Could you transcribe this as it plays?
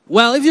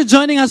Well, if you're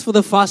joining us for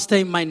the first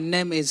time, my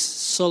name is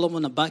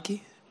Solomon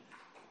Abaki.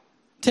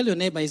 Tell your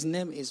neighbor his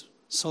name is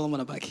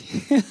Solomon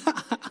Abaki.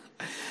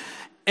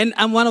 And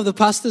I'm one of the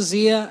pastors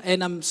here,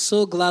 and I'm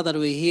so glad that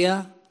we're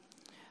here.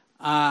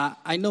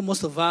 I know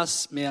most of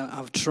us may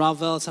have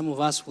traveled. Some of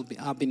us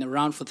have been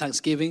around for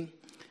Thanksgiving.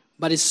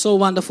 But it's so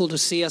wonderful to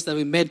see us that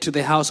we made to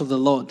the house of the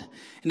Lord.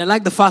 And I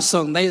like the first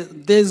song.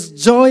 There's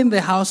joy in the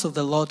house of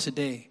the Lord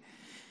today.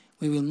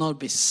 We will not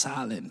be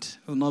silent.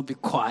 We will not be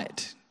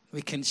quiet.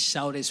 We can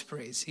shout his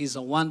praise. He's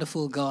a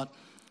wonderful God.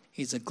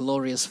 He's a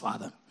glorious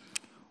Father.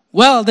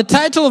 Well, the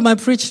title of my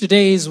preach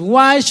today is,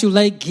 Why Should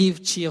I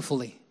Give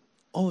Cheerfully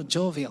or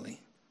Jovially?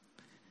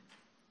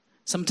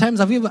 Sometimes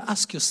have you ever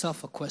asked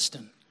yourself a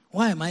question?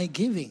 Why am I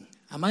giving?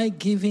 Am I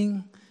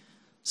giving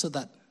so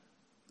that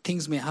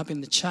things may happen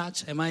in the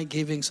church? Am I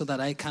giving so that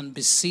I can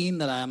be seen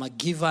that I am a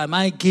giver? Am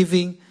I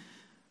giving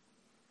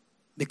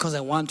because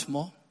I want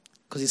more?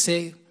 Because you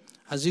say,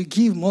 as you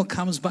give, more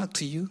comes back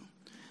to you.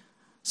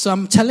 So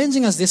I'm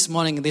challenging us this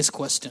morning in this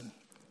question.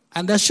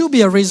 And there should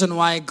be a reason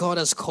why God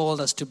has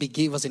called us to be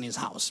givers in his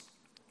house.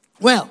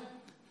 Well,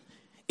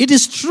 it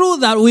is true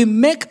that we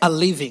make a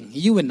living,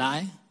 you and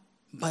I,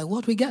 by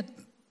what we get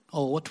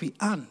or what we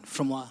earn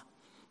from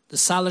the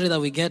salary that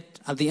we get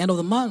at the end of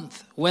the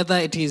month, whether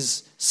it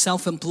is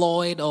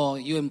self-employed or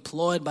you're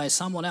employed by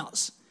someone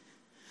else.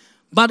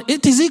 But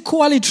it is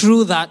equally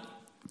true that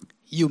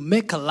you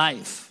make a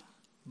life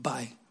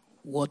by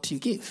what you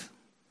give.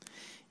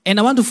 And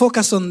I want to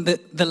focus on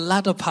the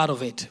latter part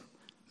of it,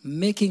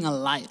 making a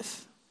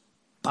life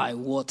by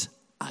what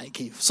I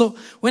give. So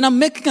when I'm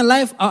making a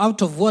life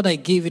out of what I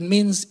give, it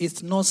means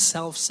it's not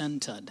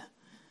self-centered,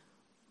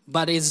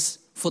 but it's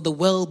for the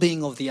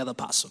well-being of the other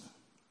person.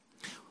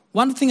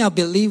 One thing I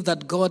believe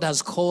that God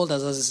has called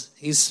us as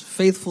his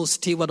faithful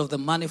steward of the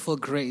manifold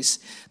grace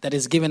that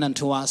is given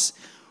unto us.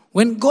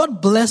 When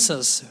God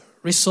blesses us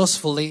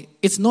resourcefully,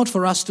 it's not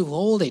for us to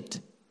hold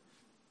it,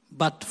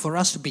 but for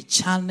us to be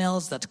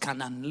channels that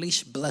can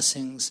unleash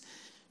blessings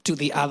to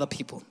the other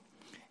people.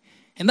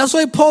 And that's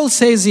why Paul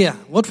says here,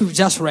 what we've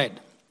just read,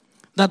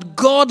 that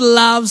God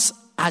loves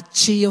a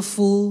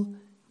cheerful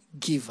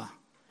giver.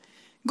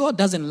 God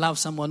doesn't love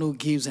someone who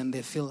gives and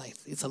they feel like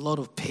it's a lot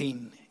of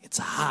pain, it's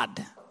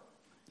hard.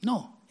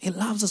 No, he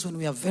loves us when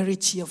we are very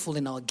cheerful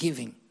in our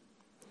giving.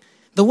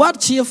 The word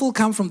cheerful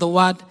comes from the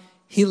word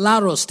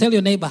hilaros. Tell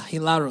your neighbor,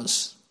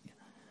 hilaros.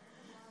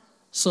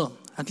 So,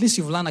 at least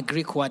you've learned a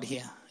Greek word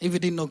here. If you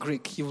didn't know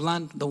Greek, you've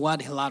learned the word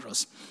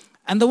hilaros.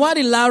 And the word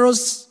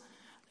hilaros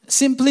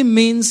simply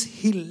means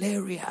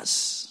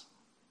hilarious.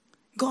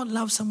 God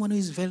loves someone who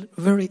is very,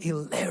 very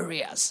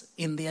hilarious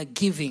in their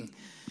giving.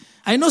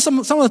 I know some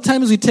of the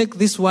times we take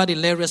this word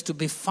hilarious to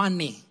be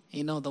funny,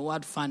 the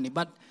word funny.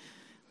 But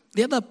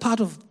the other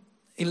part of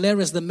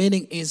hilarious, the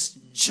meaning is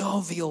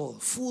jovial,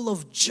 full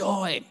of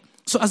joy.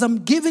 So as I'm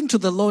giving to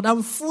the Lord,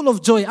 I'm full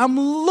of joy. I'm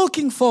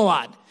looking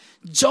forward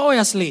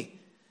joyously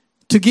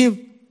to give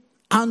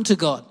unto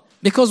God.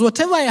 Because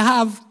whatever I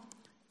have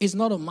is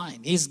not of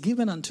mine. He's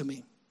given unto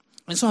me.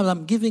 And so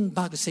I'm giving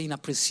back to say in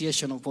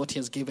appreciation of what he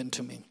has given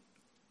to me.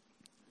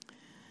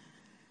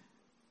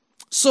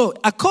 So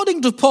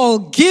according to Paul,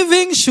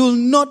 giving should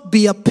not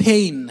be a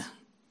pain.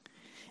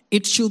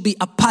 It should be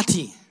a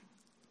party.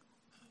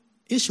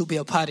 It should be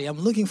a party. I'm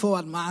looking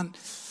forward, man.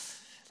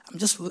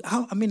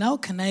 How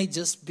can I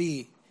just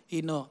be,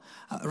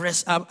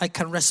 I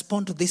can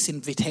respond to this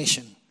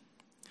invitation.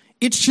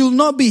 It should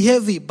not be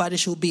heavy, but it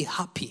should be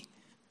happy.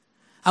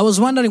 I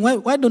was wondering,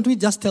 why don't we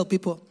just tell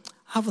people,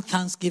 have a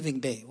Thanksgiving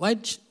Day?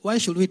 Why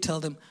should we tell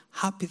them,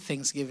 Happy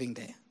Thanksgiving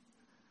Day?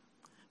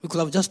 We could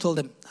have just told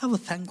them, have a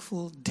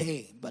thankful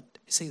day, but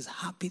it says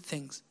Happy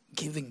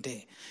Thanksgiving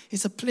Day.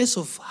 It's a place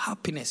of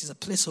happiness. It's a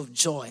place of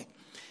joy.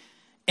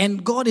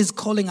 And God is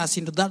calling us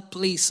into that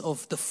place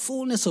of the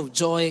fullness of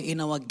joy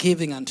in our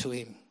giving unto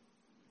him.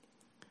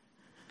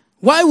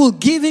 Why will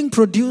giving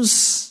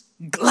produce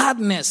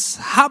gladness,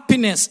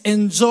 happiness,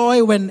 and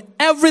joy when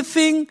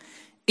everything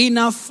in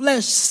our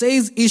flesh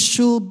says it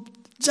should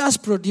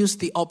just produce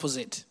the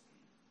opposite?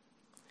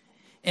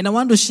 And I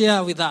want to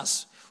share with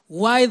us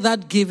why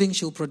that giving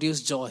should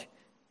produce joy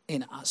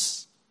in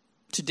us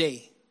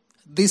today,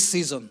 this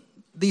season,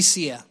 this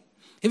year.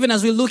 Even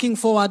as we're looking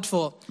forward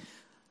for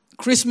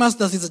Christmas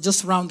that is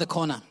just around the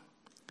corner.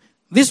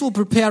 This will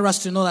prepare us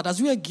to know that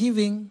as we are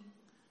giving,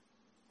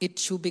 it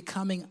should be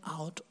coming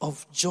out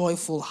of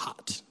joyful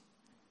heart.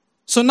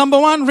 So number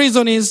one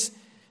reason is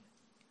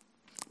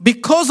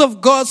because of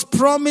God's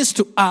promise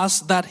to us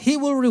that he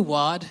will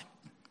reward,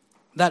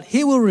 that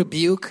he will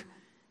rebuke,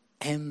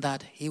 and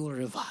that he will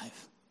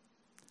revive.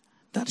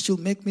 That should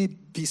make me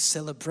be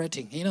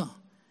celebrating,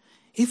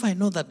 If I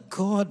know that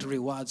God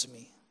rewards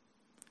me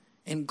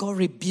and God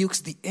rebukes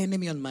the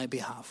enemy on my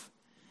behalf,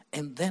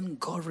 and then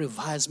God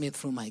revives me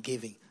through my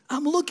giving.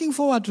 I'm looking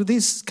forward to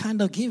this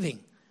kind of giving.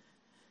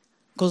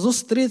 Because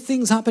those three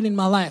things happen in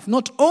my life.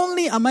 Not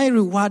only am I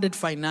rewarded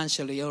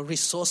financially or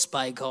resourced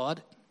by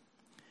God,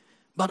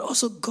 but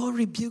also God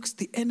rebukes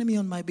the enemy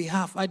on my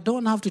behalf. I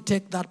don't have to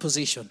take that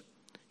position.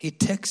 He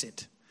takes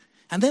it.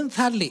 And then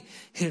thirdly,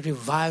 he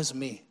revives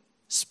me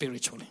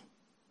spiritually.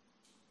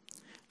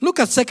 Look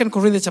at 2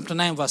 Corinthians chapter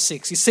 9, verse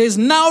 6. He says,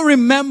 now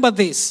remember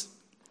this.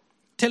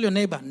 Tell your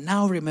neighbor,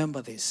 now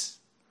remember this.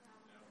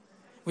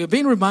 We're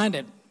being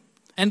reminded.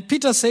 And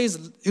Peter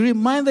says, you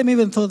remind them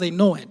even though they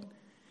know it.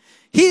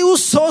 He who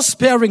sows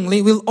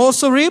sparingly will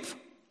also reap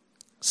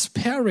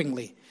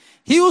sparingly.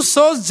 He who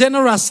sows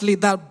generously,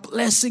 that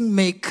blessing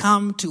may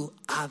come to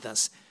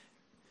others.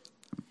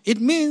 It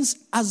means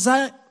as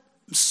I'm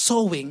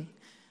sowing,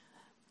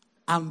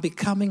 I'm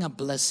becoming a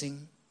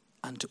blessing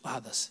unto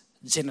others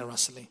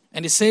generously.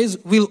 And it says,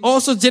 will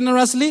also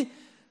generously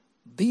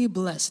be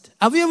blessed.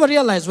 Have you ever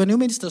realized when you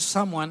minister to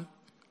someone,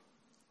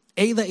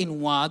 either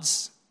in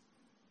words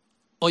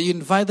or you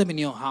invite them in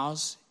your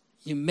house,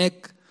 you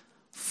make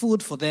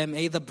food for them,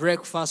 either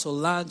breakfast or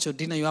lunch or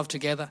dinner you have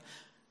together,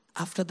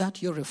 after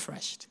that you're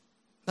refreshed.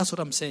 That's what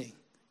I'm saying.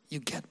 You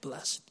get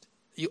blessed.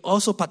 You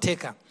also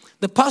partaker.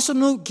 The person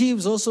who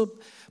gives also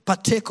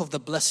partake of the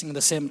blessing at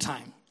the same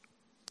time.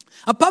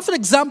 A perfect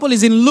example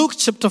is in Luke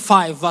chapter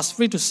 5, verse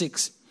 3 to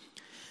 6.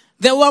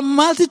 There were a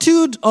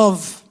multitude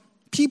of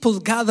people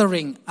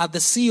gathering at the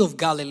Sea of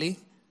Galilee.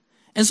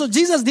 And so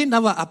Jesus didn't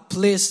have a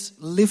place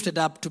lifted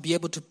up to be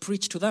able to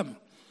preach to them.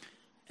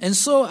 And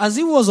so as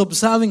he was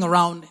observing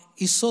around,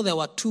 he saw there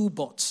were two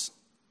boats.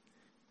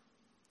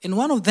 And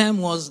one of them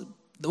was,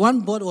 the one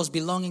boat was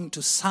belonging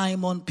to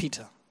Simon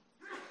Peter.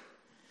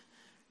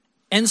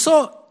 And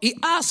so he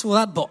asked for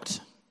that boat.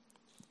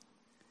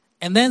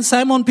 And then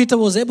Simon Peter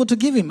was able to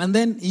give him. And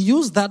then he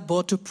used that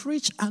boat to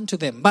preach unto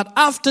them. But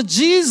after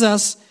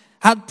Jesus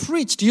had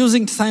preached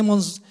using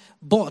Simon's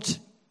boat,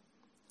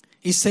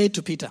 he said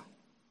to Peter,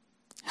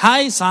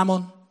 "Hi,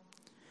 Simon,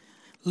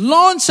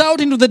 launch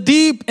out into the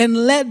deep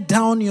and let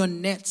down your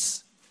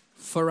nets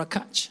for a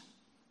catch."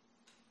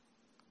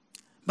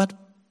 But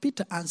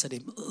Peter answered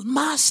him,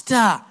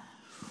 "Master,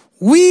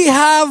 we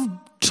have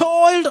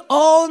toiled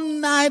all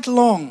night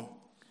long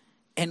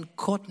and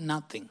caught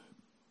nothing.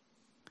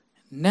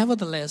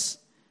 Nevertheless,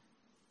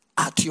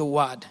 at your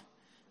word,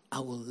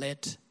 I will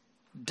let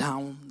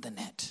down the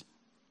net."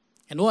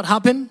 And what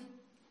happened?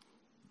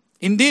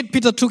 Indeed,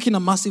 Peter took in a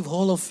massive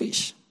haul of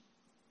fish.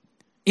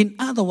 In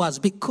other words,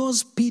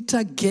 because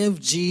Peter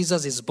gave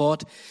Jesus his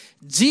boat,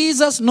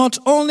 Jesus not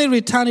only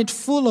returned it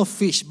full of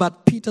fish,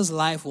 but Peter's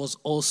life was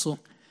also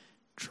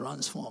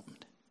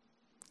transformed.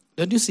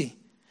 Don't you see?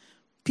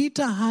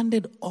 Peter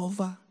handed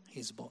over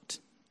his boat.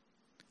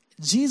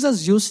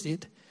 Jesus used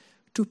it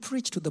to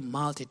preach to the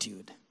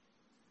multitude.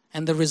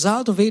 And the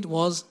result of it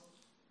was,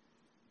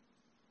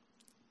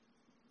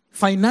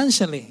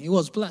 financially, he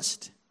was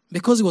blessed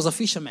because he was a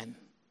fisherman.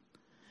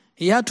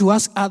 He had to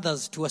ask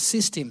others to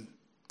assist him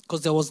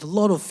because there was a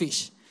lot of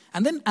fish.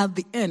 And then at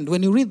the end,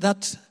 when you read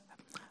that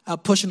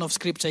portion of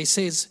scripture, it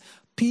says,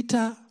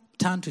 Peter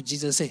turned to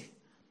Jesus and said,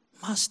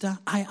 "Master,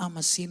 I am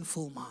a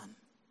sinful man."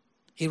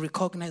 He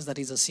recognized that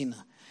he's a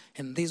sinner.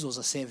 And this was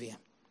a savior.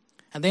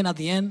 And then at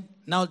the end,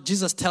 now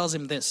Jesus tells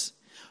him this: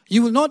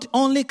 "You will not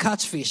only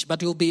catch fish,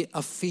 but you'll be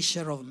a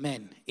fisher of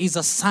men." His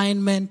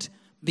assignment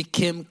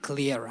became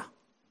clearer.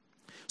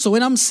 So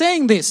when I'm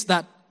saying this,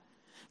 that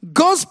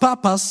God's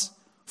purpose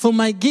for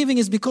my giving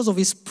is because of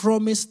his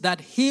promise that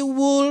he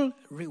will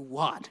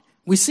reward.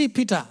 We see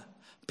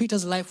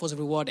Peter's life was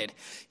rewarded.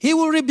 He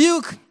will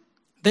rebuke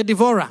the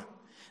devourer.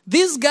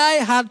 This guy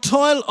had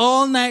toiled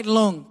all night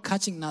long,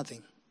 catching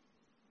nothing.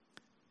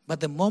 But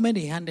the moment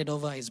he handed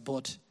over his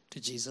boat to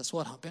Jesus,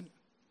 what happened?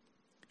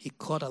 He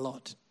caught a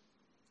lot.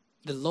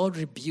 The Lord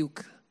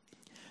rebuked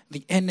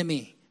the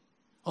enemy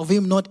of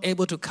him not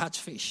able to catch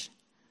fish.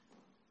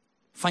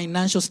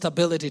 Financial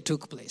stability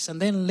took place.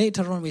 And then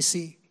later on we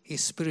see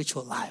his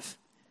spiritual life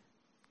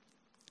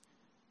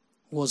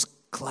was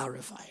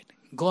clarified.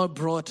 God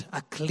brought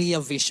a clear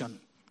vision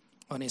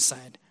on his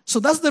side. So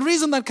that's the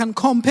reason that can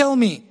compel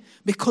me,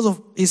 because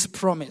of his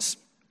promise.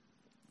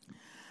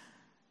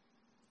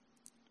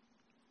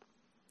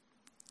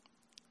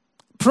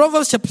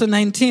 Proverbs chapter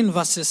 19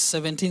 verses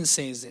 17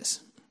 says this: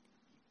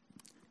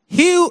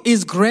 "He who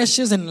is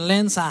gracious and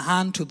lends a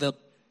hand to the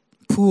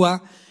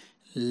poor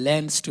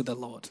lends to the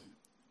Lord,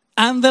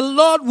 and the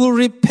Lord will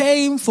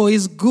repay him for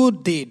his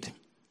good deed."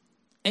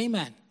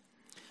 Amen.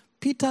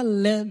 Peter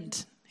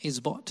lent his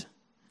boat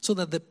so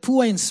that the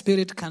poor in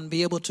spirit can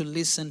be able to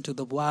listen to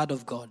the word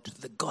of God,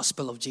 the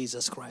gospel of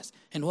Jesus Christ.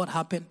 And what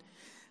happened?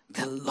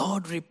 The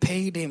Lord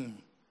repaid him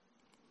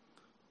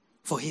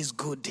for his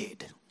good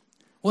deed.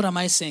 What am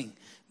I saying?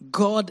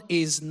 God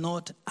is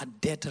not a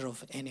debtor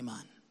of any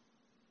man.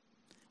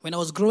 When I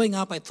was growing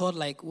up, I thought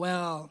like,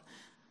 well,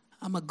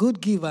 I'm a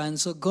good giver, and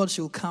so God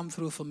should come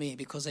through for me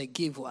because I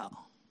give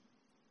well.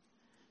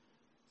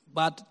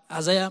 But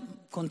as I am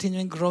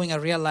continuing growing, I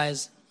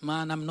realized,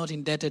 man, I'm not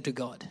indebted to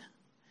God.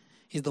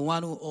 He's the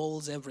one who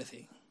owns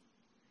everything.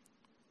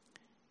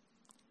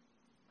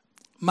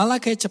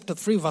 Malachi chapter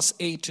 3 verse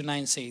 8 to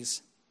 9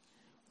 says,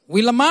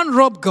 "Will a man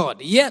rob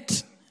God?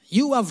 Yet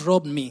you have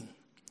robbed me.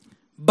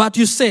 But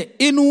you say,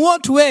 in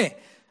what way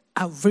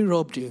have we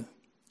robbed you?"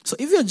 So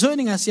if you're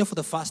joining us here for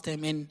the first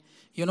time and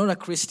you're not a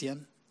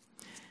Christian,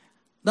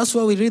 That's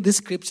why we read the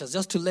scriptures,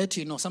 just to let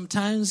you know.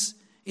 Sometimes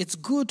it's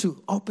good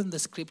to open the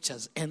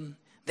scriptures, and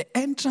the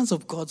entrance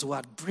of God's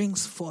word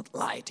brings forth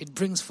light. It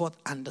brings forth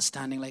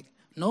understanding. Like,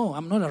 no,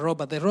 I'm not a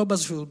robber. The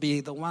robbers will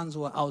be the ones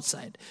who are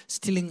outside,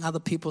 stealing other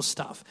people's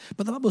stuff.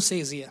 But the Bible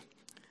says here,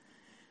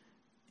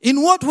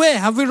 in what way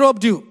have we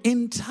robbed you?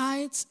 In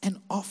tithes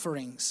and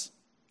offerings.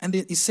 And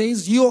it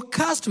says, you're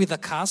cursed with a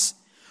curse,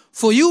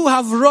 for you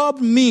have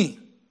robbed me,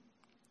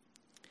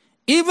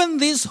 even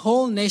this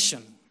whole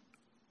nation.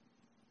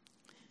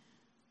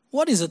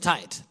 What is a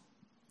tithe?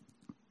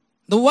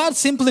 The word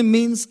simply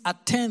means a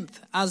tenth.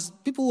 As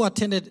people who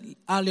attended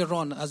earlier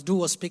on, as Drew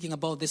was speaking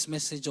about this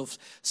message of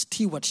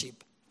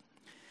stewardship.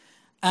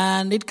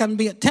 And it can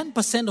be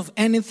 10% of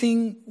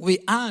anything we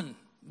earn,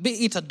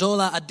 be it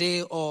 $1 a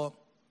day or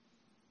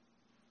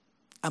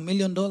 $1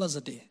 million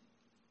a day.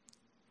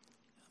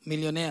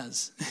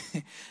 Millionaires.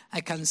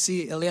 I can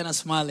see Eliana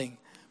smiling.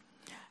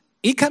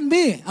 It can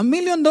be $1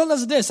 million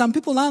a day. Some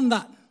people earn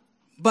that.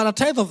 But a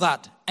tithe of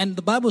that. And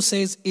the Bible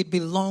says it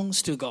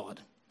belongs to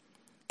God.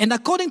 And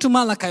according to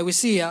Malachi, we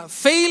see here,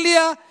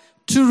 failure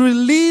to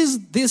release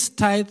this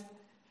tithe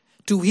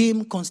to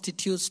him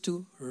constitutes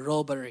to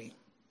robbery.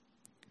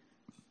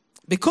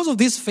 Because of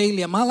this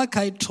failure,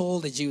 Malachi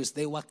told the Jews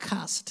they were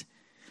cursed.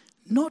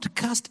 Not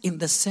cursed in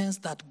the sense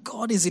that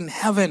God is in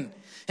heaven,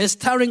 a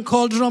stirring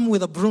cauldron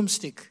with a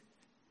broomstick,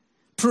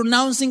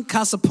 pronouncing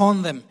curse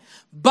upon them.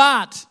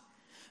 But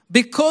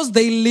because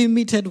they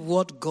limited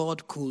what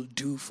God could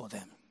do for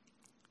them.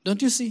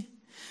 Don't you see?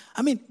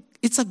 I mean,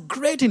 it's a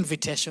great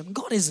invitation.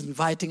 God is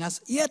inviting us,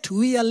 yet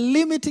we are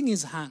limiting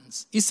his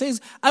hands. He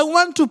says, I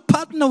want to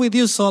partner with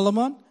you,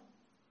 Solomon.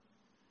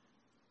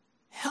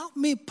 Help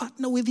me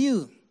partner with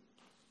you.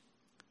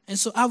 And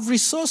so I've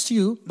resourced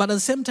you, but at the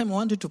same time, I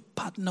want you to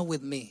partner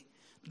with me.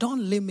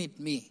 Don't limit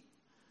me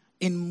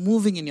in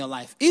moving in your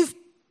life. If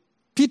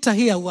Peter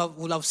here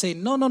would have said,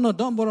 no,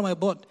 don't borrow my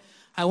boat.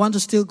 I want to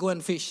still go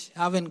and fish.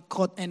 I haven't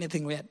caught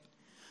anything yet.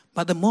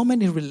 But the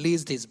moment he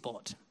released his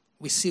boat,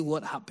 we see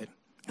what happened.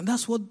 And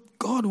that's what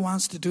God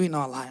wants to do in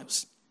our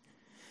lives.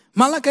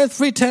 Malachi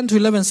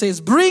 3:10-11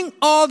 says, bring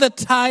all the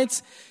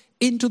tithes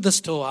into the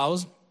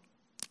storehouse,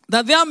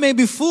 that there may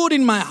be food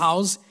in my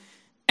house,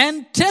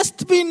 and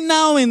test me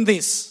now in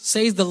this,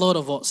 says the Lord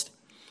of hosts,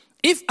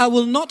 if I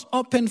will not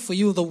open for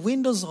you the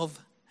windows of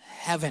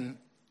heaven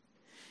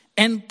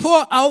and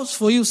pour out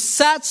for you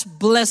such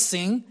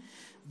blessing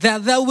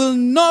that there will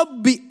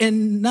not be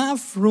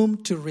enough room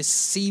to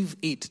receive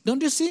it.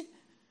 Don't you see?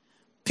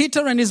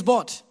 Peter and his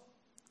boat,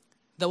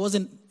 there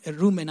wasn't a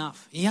room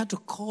enough. He had to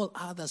call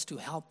others to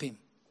help him.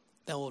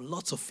 There were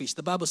lots of fish.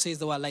 The Bible says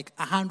there were like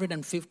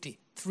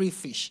 153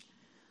 fish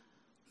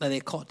that they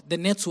caught. The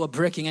nets were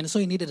breaking, and so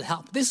he needed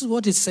help. This is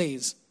what it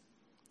says.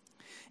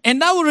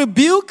 And I will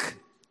rebuke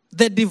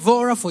the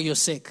devourer for your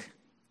sake,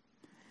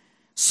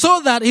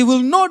 so that he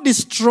will not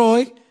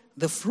destroy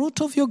the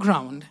fruit of your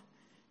ground,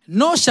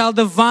 nor shall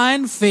the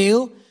vine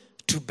fail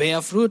to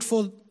bear fruit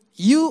for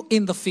you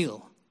in the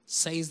field,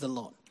 says the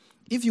Lord.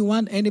 If you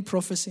want any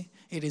prophecy,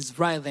 it is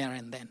right there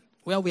and then,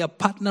 where we are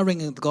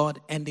partnering with God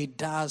and he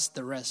does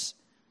the rest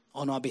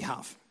on our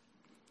behalf.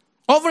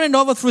 Over and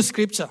over through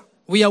scripture,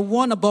 we are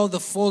warned about the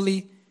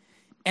folly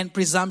and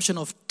presumption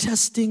of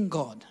testing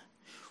God.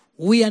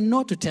 We are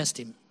not to test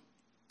him,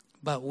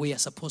 but we are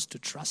supposed to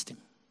trust him.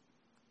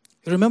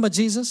 You remember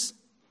Jesus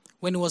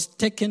when he was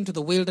taken to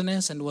the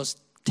wilderness and was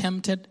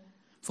tempted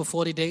for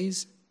 40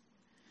 days?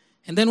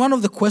 And then one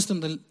of the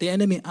questions the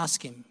enemy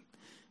asked him,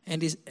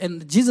 and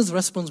Jesus'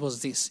 response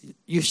was this: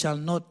 you shall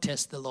not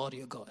test the Lord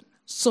your God.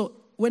 So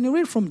when you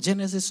read from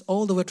Genesis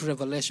all the way to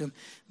Revelation,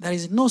 there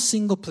is no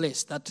single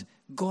place that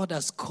God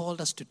has called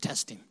us to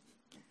test him.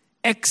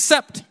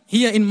 Except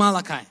here in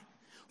Malachi,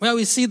 where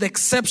we see the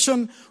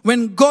exception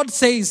when God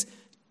says,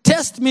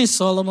 test me,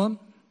 Solomon.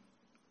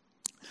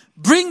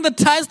 Bring the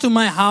tithes to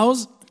my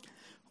house.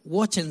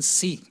 Watch and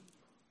see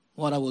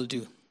what I will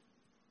do.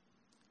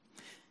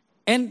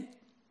 And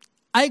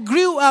I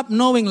grew up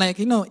knowing,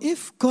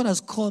 if God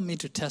has called me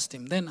to test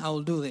him, then I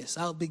will do this.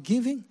 I'll be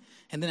giving.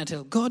 And then I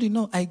tell God,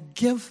 I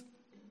gave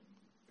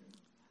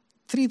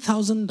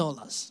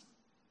 $3,000.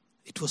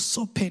 It was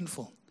so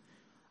painful.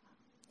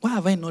 Why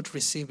have I not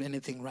received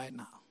anything right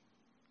now?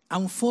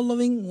 I'm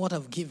following what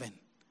I've given.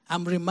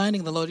 I'm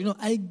reminding the Lord,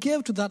 I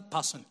gave to that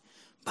person,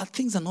 but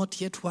things are not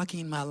yet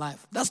working in my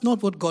life. That's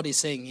not what God is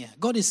saying here.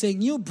 God is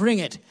saying, you bring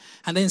it.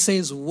 And then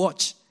says,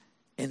 watch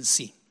and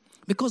see.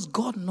 Because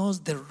God knows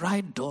the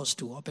right doors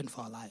to open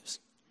for our lives.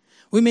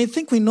 We may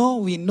think we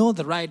know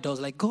the right doors.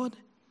 Like, God,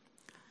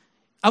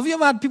 have you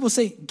ever had people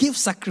say, give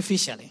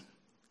sacrificially?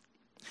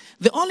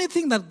 The only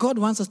thing that God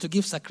wants us to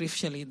give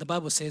sacrificially, the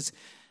Bible says,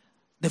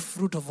 the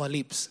fruit of our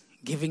lips,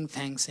 giving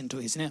thanks into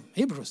his name.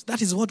 Hebrews,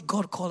 that is what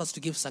God called us to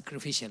give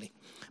sacrificially.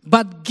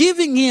 But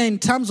giving here in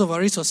terms of our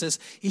resources,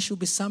 it should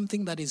be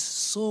something that is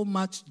so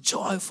much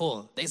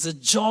joyful. There's a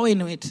joy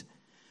in it.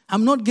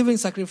 I'm not giving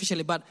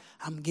sacrificially, but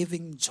I'm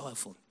giving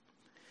joyful.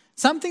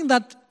 Something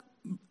that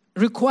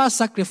requires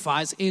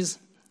sacrifice is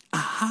a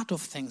heart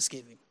of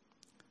thanksgiving,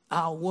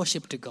 our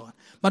worship to God.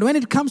 But when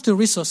it comes to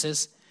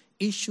resources,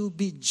 it should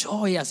be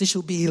joyous. It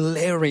should be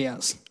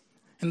hilarious.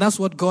 And that's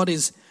what God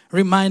is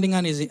reminding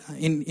us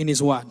in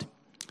His word.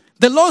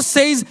 The Lord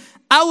says,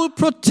 I will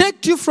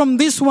protect you from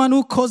this one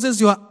who causes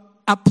your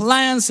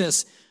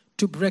appliances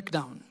to break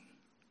down,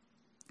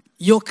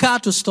 your car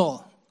to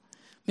stall.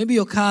 Maybe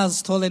your car is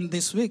stolen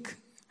this week,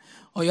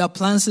 or your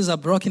appliances are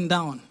broken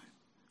down,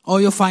 or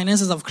your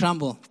finances have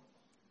crumbled.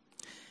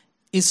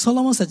 Is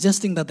Solomon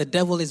suggesting that the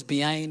devil is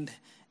behind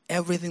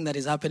everything that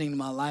is happening in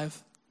my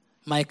life?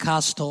 My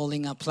car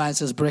stalling,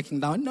 appliances breaking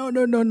down?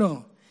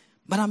 No.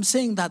 But I'm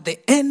saying that the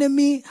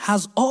enemy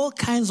has all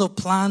kinds of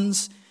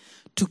plans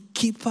to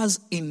keep us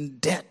in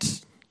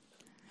debt,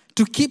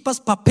 to keep us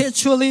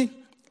perpetually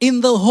in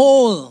the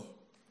hole.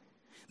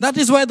 That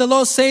is why the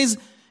Lord says,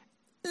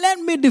 let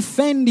me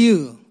defend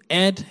you.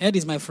 Ed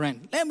is my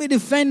friend. Let me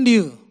defend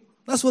you.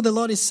 That's what the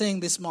Lord is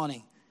saying this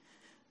morning.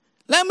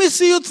 Let me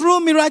see you through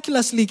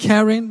miraculously,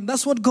 Karen.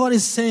 That's what God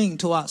is saying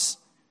to us.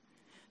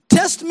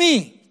 Test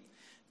me.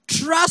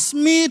 Trust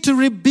me to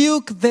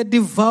rebuke the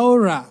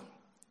devourer.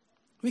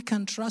 We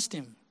can trust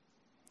him.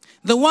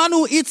 The one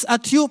who eats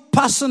at you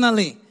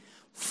personally,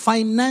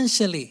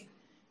 financially,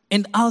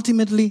 and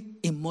ultimately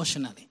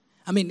emotionally.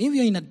 I mean, if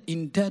you're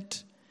in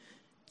debt,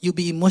 you'll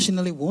be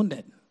emotionally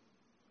wounded.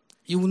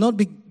 You will not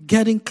be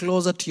getting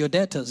closer to your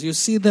debtors. You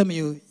see them,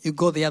 you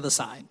go the other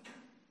side.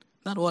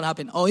 That's what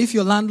happened. Or if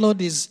your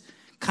landlord is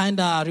kind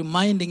of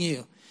reminding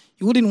you,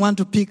 you wouldn't want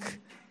to pick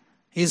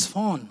his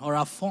phone or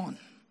her phone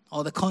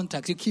or the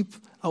contacts. You keep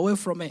away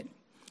from it.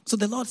 So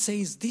the Lord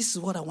says, this is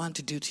what I want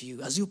to do to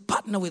you. As you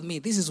partner with me,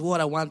 this is what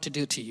I want to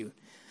do to you.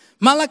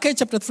 Malachi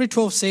chapter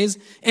 3:12 says,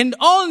 and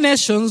all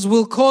nations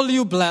will call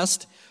you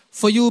blessed,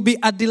 for you will be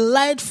a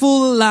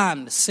delightful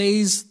land,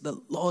 says the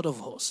Lord of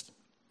hosts.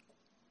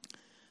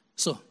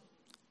 So,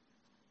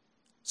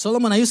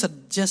 Solomon, are you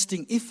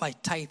suggesting if I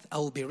tithe, I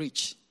will be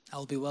rich, I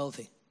will be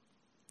wealthy?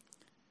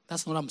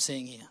 That's not what I'm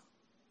saying here.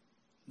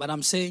 But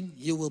I'm saying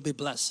you will be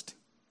blessed.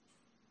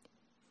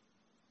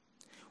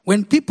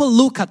 When people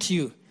look at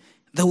you,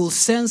 they will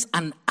sense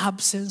an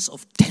absence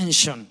of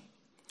tension,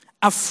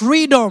 a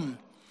freedom,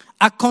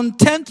 a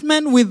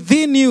contentment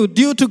within you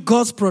due to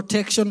God's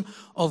protection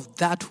of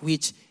that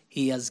which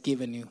He has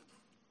given you.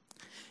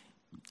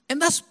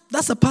 And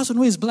that's a person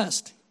who is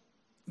blessed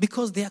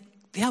because they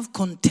have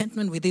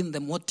contentment within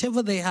them.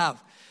 Whatever they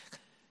have,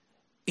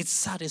 it's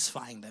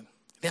satisfying them.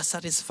 Their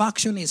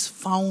satisfaction is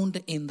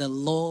found in the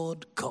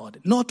Lord God,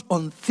 not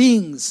on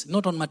things,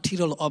 not on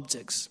material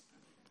objects.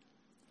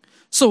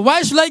 So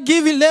why should I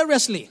give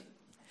hilariously?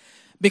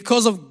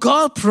 Because of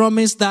God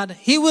promised that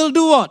He will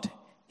do what?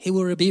 He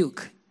will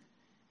rebuke.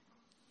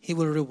 He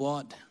will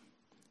reward.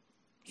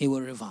 He will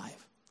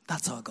revive.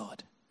 That's our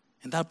God.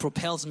 And that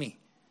propels me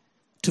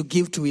to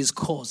give to His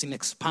cause in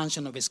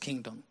expansion of His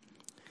kingdom.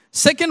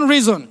 Second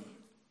reason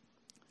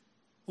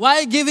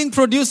why giving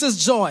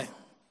produces joy.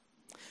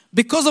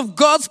 Because of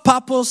God's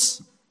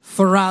purpose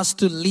for us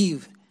to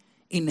live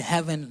in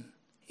heaven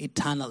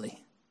eternally.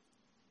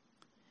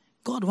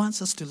 God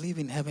wants us to live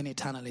in heaven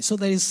eternally. So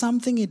there is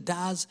something He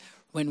does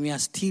when we are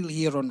still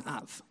here on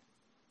earth.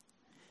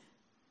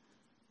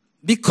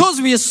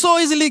 Because we so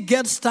easily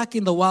get stuck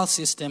in the world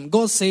system,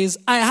 God says,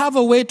 I have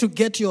a way to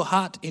get your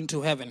heart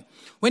into heaven.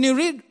 When you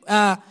read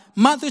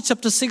Matthew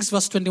chapter 6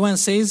 verse 21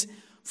 says,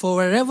 for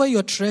wherever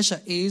your treasure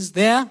is,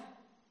 there,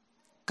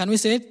 can we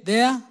say it?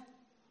 There,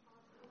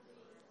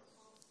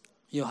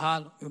 your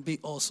heart will be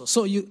also.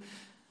 So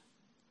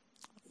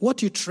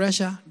what you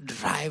treasure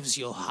drives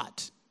your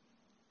heart.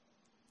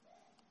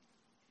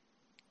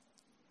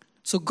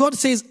 So God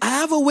says, I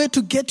have a way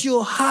to get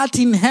your heart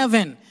in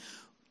heaven.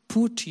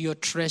 Put your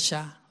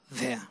treasure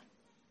there.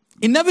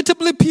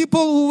 Inevitably,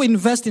 people who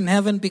invest in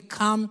heaven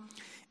become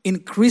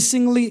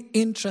increasingly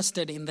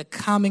interested in the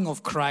coming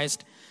of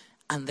Christ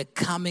and the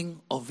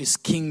coming of His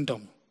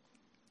kingdom.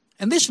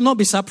 And this should not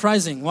be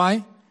surprising.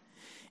 Why?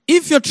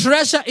 If your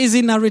treasure is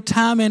in a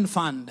retirement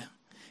fund,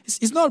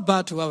 it's not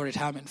bad to have a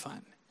retirement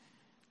fund.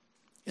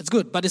 It's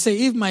good. But they say,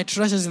 if my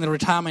treasure is in the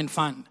retirement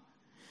fund,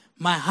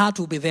 my heart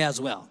will be there as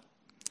well.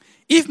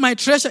 If my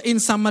treasure in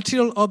some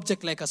material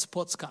object like a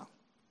sports car,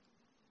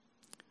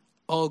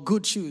 or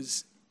good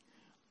shoes,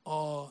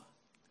 or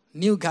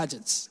new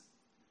gadgets,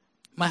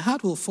 my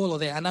heart will follow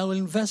there and I will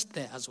invest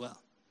there as well.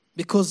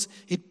 Because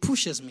it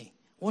pushes me.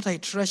 What I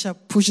treasure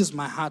pushes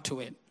my heart to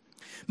it.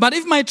 But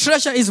if my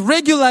treasure is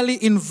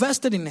regularly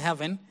invested in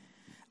heaven,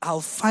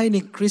 I'll find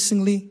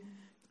increasingly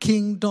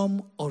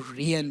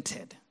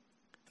kingdom-oriented.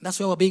 That's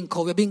why we're being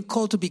called. We're being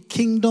called to be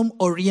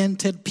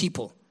kingdom-oriented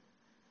people.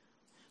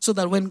 So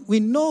that when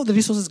we know the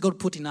resources God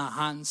put in our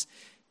hands,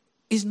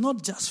 it's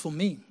not just for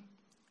me.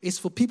 It's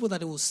for people that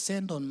He will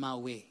send on my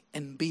way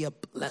and be a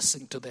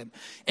blessing to them.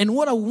 And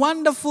what a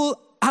wonderful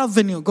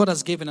avenue God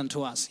has given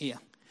unto us here.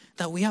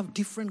 That we have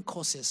different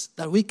courses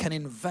that we can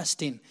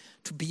invest in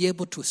to be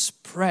able to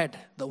spread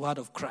the word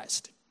of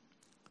Christ.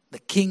 The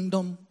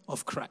kingdom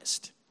of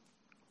Christ.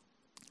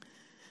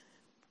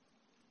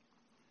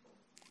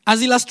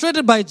 As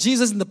illustrated by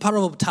Jesus in the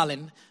parable of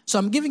talent, so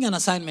I'm giving an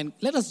assignment.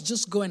 Let us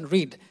just go and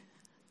read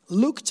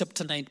Luke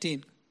chapter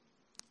 19,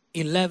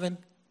 11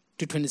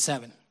 to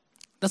 27.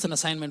 That's an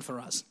assignment for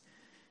us.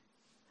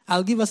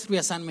 I'll give us 3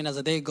 assignments as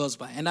the day goes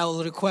by, and I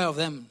will require of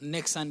them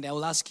next Sunday. I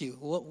will ask you,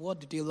 what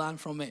did you learn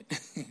from it?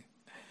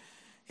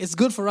 It's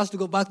good for us to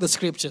go back to the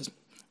scriptures.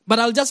 But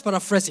I'll just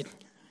paraphrase it.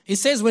 It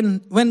says,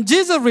 when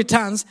Jesus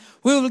returns,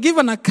 we will give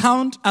an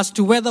account as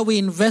to whether we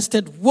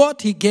invested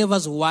what he gave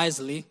us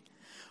wisely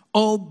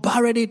or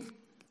buried it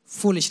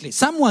foolishly.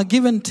 Some were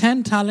given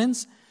 10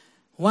 talents.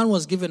 One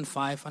was given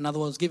 5. Another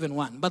was given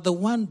 1. But the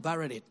one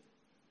buried it.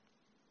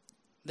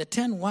 The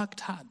 10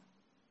 worked hard,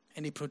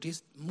 and he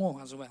produced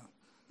more as well.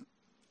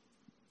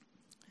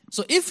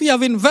 So if we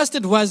have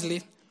invested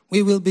wisely,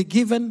 we will be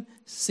given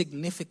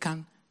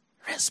significant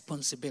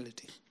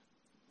responsibility.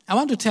 I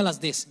want to tell us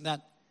this,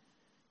 that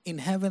in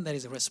heaven there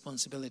is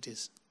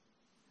responsibilities.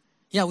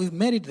 Yeah, we've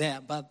made it there,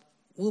 but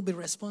we'll be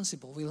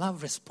responsible. We'll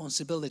have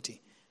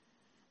responsibility.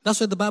 That's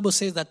why the Bible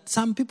says that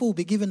some people will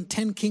be given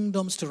 10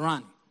 kingdoms to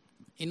run.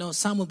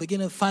 Some will be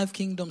given 5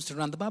 kingdoms to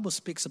run. The Bible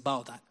speaks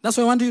about that. That's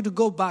why I want you to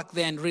go back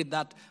there and read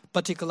that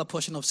particular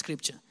portion of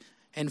Scripture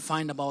and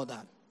find about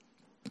that.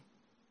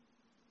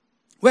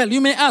 Well,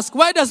 you may ask,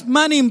 why does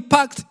money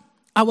impact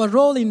our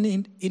role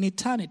in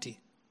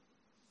eternity?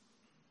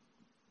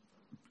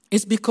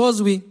 It's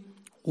because we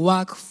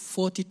work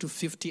 40 to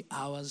 50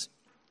 hours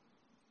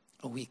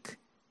a week.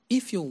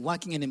 If you're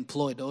working and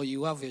employed or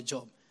you have your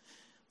job,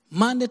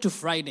 Monday to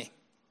Friday,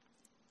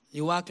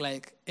 you work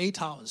like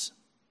 8 hours.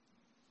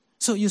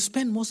 So you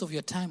spend most of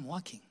your time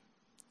working.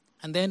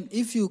 And then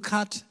if you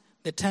cut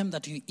the time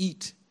that you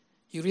eat,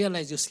 you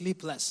realize you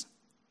sleep less,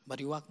 but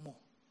you work more.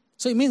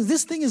 So it means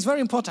this thing is very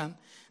important.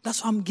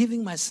 That's why I'm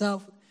giving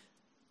myself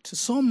to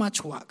so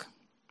much work.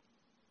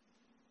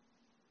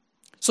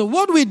 So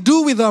what we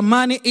do with our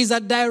money is a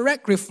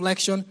direct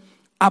reflection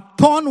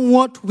upon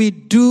what we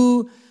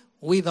do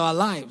with our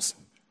lives.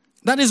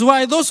 That is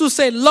why those who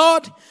say,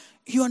 Lord,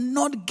 you are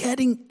not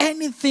getting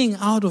anything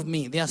out of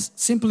me. They are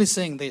simply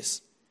saying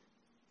this.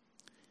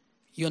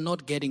 You're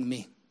not getting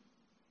me.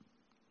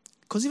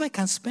 Because if I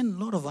can spend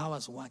a lot of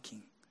hours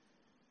working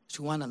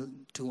to earn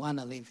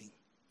a living,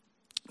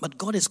 but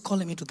God is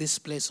calling me to this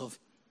place of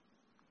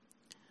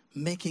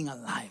making a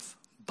life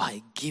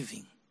by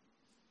giving,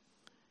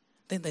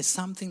 then there's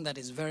something that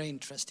is very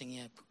interesting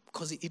here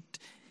because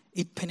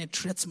it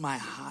penetrates my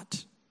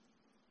heart.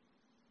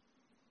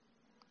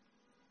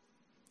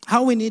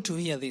 How we need to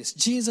hear this.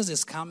 Jesus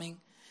is coming,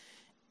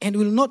 and it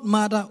will not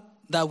matter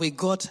that we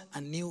got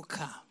a new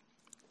car.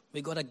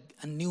 We got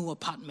a new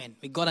apartment.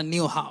 We got a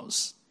new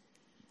house.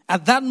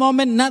 At that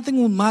moment, nothing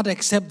will matter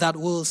except that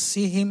we'll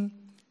see him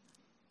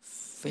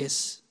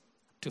face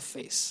to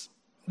face.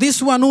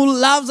 This one who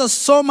loves us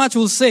so much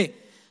will say,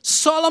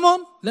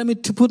 Solomon, let me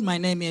put my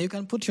name here. You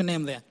can put your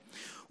name there.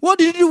 What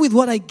did you do with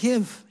what I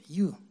gave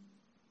you?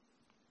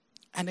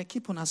 And I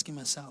keep on asking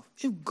myself,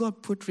 if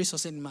God put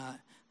resources in my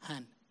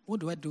hand,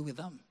 what do I do with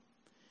them?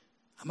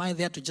 Am I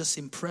there to just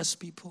impress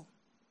people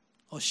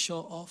or show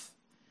off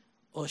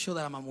or show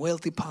that I'm a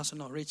wealthy person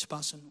or rich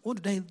person?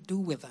 What did I do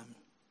with them?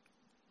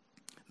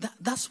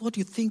 That's what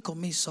you think of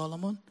me,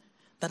 Solomon?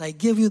 That I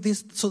gave you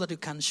this so that you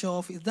can show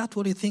off? Is that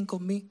what you think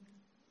of me?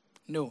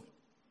 No.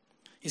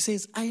 He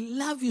says, I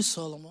love you,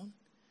 Solomon.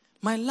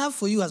 My love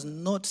for you has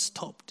not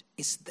stopped.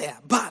 It's there.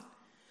 But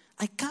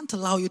I can't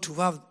allow you to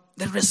have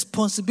the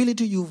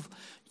responsibility you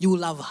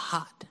will have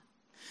had.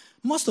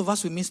 Most of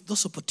us, we miss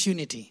those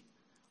opportunity,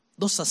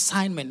 those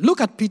assignments.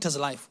 Look at Peter's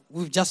life.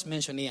 We've just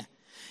mentioned here.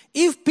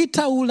 If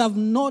Peter would have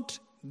not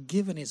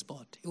given his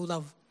boat, he would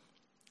have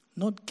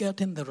not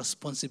gotten the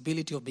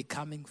responsibility of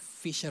becoming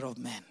fisher of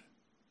men.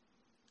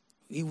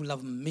 He would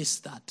have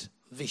missed that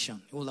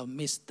vision. He would have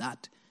missed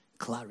that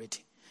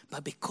clarity.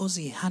 But because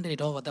he handed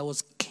it over, there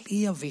was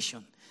clear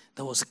vision.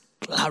 There was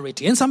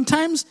clarity. And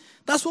sometimes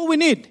that's what we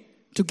need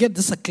to get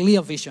this a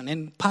clear vision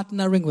and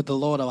partnering with the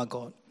Lord our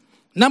God.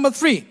 Number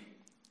 3,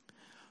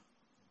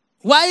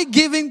 why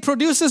giving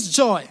produces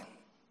joy?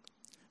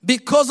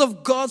 Because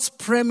of God's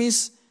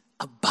premise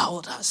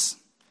about us.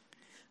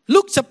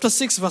 Luke chapter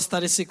 6 verse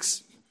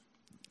 36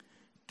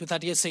 to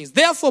 38 says,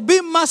 therefore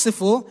be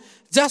merciful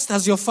just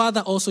as your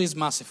Father also is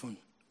merciful.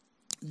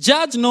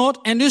 Judge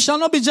not and you shall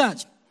not be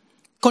judged.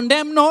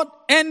 Condemn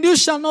not, and you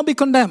shall not be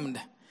condemned.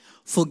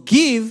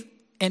 Forgive,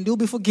 and you'll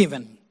be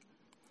forgiven.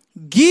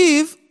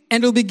 Give,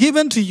 and it will be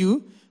given to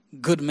you.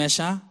 Good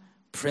measure,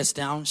 pressed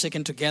down,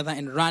 shaken together,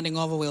 and running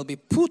over will be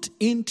put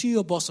into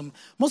your bosom.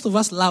 Most of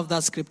us love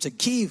that scripture.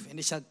 Give, and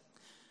it shall.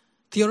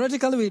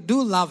 Theoretically, we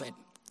do love it.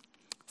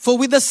 For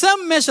with the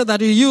same measure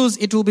that you use,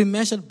 it will be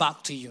measured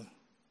back to you.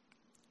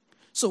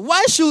 So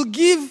why should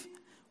give?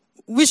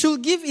 We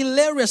should give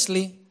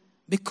hilariously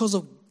because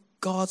of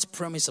God's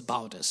promise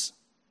about us.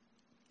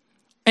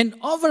 And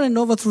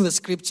over through the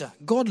scripture,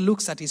 God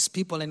looks at his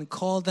people and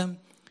calls them,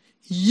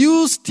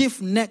 you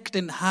stiff-necked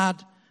and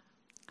hard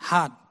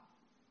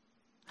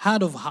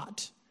of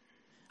heart.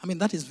 I mean,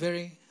 that is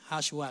very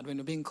harsh word when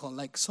you're being called.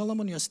 Like,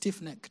 Solomon, you're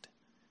stiff-necked.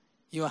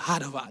 You're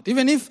hard of heart.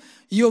 Even if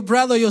your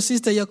brother or your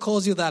sister here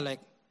calls you that, like,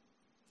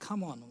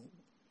 come on.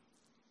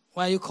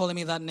 Why are you calling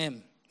me that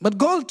name? But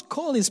God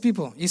called his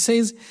people. He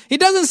says, he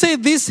doesn't say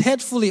this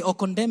hatefully or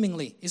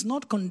condemningly. He's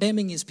not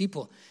condemning his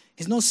people.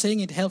 He's not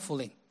saying it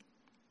helpfully.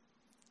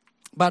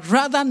 But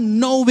rather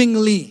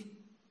knowingly.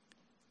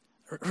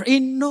 He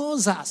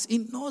knows us. He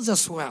knows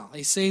us well.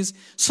 He says,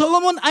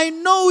 Solomon, I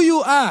know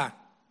you are.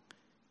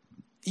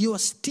 You are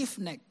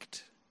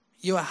stiff-necked.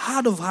 You are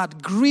hard of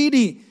heart,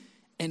 greedy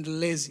and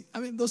lazy. I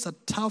mean, those are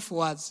tough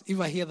words. If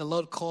I hear the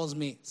Lord calls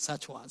me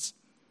such words.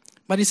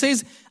 But he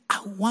says,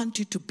 I want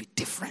you to be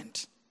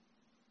different.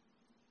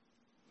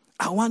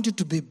 I want you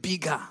to be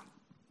bigger.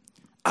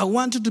 I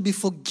want you to be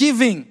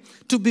forgiving,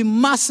 to be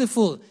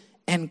merciful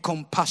and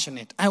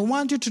compassionate. I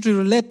want you to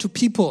relate to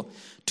people,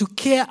 to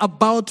care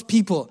about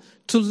people,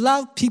 to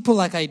love people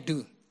like I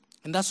do.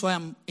 And that's why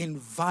I'm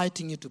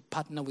inviting you to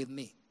partner with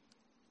me,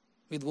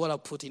 with what I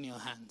put in your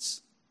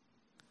hands.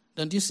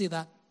 Don't you see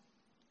that?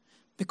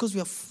 Because we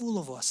are full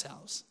of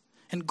ourselves.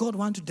 And God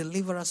wants to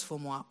deliver us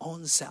from our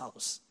own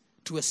selves,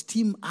 to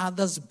esteem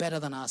others better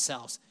than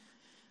ourselves.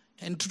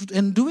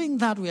 And doing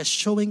that, we are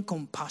showing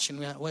compassion.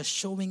 We're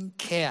showing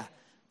care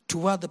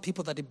toward the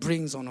people that He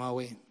brings on our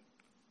way.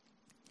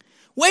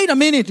 Wait a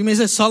minute, you may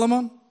say,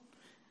 Solomon,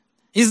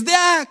 is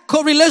there a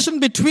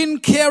correlation between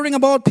caring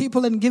about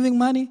people and giving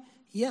money?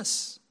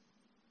 Yes,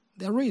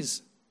 there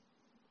is.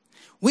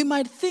 We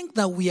might think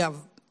that we are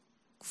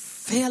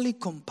fairly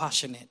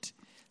compassionate,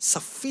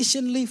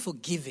 sufficiently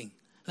forgiving.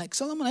 Like,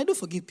 Solomon, I do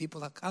forgive people.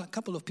 Like, a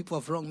couple of people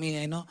have wronged me,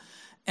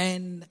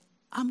 and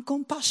I'm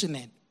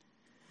compassionate.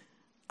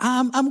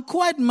 I'm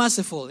quite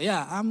merciful.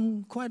 Yeah,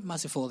 I'm quite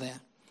merciful there.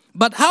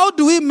 But how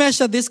do we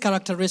measure these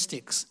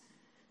characteristics?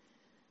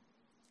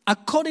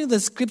 According to the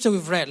scripture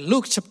we've read,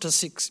 Luke chapter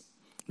 6,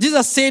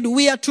 Jesus said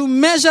we are to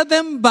measure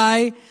them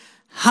by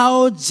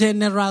how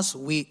generous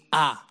we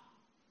are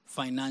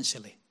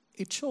financially.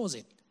 It shows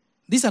it.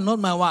 These are not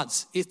my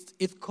words.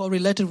 It's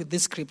correlated with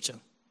this scripture.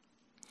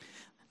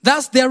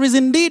 Thus, there is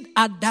indeed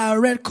a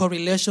direct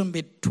correlation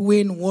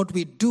between what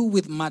we do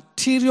with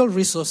material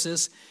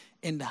resources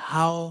and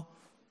how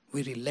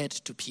we relate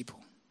to people.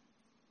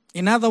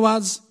 In other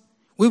words,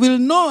 we will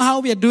know how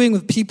we are doing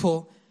with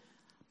people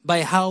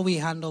by how we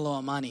handle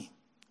our money.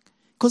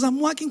 Because I'm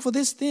working for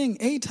this thing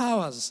 8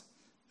 hours.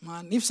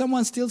 Man, if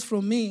someone steals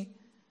from me,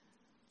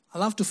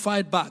 I'll have to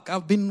fight back.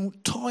 I've been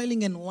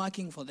toiling and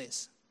working for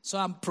this. So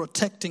I'm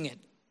protecting it.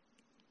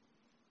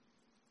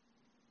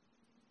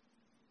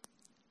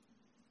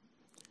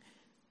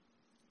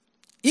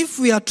 If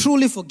we are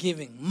truly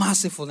forgiving,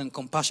 merciful and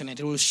compassionate,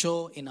 it will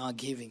show in our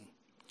giving.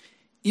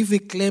 If we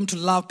claim to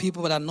love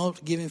people but are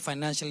not giving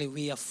financially,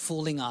 we are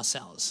fooling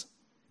ourselves.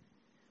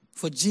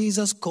 For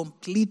Jesus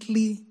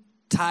completely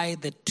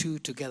tied the two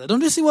together.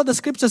 Don't you see what the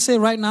scriptures say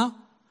right now?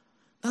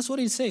 That's what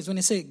it says. When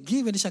it says,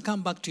 give and it shall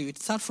come back to you. It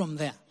starts from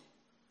there.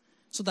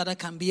 So that I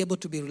can be able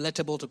to be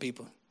relatable to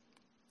people.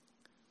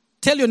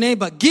 Tell your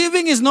neighbor,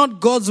 giving is not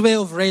God's way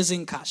of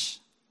raising cash.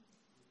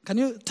 Can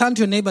you turn to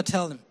your neighbor,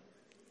 tell them?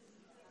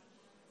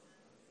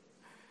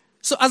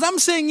 So as I'm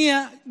saying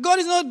here, God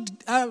is not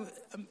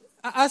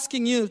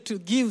asking you to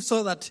give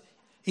so that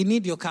He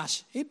needs your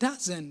cash. He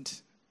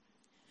doesn't.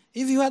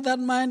 If you had that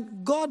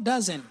mind, God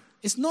doesn't.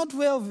 It's not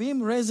way of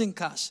Him raising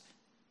cash.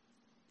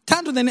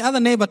 Turn to the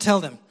other neighbor, tell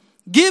them.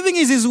 Giving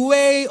is His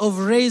way of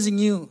raising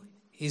you,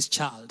 His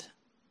child.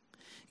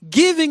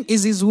 Giving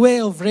is His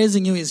way of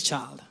raising you, His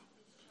child.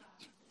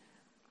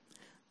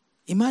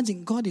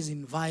 Imagine God is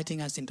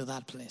inviting us into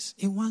that place.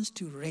 He wants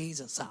to raise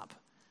us up.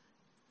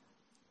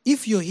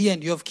 If you're here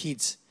and you have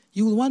kids,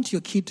 you will want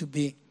your kid to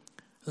be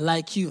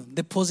like you,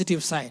 the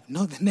positive side,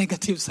 not the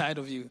negative side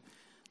of you.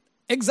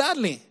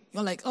 Exactly.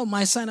 You're like, oh,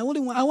 my son, I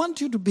want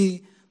you to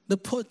be,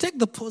 take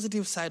the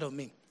positive side of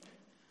me.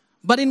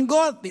 But in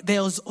God,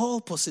 there's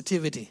all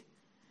positivity.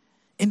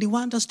 And He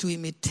wants us to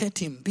imitate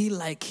Him, be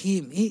like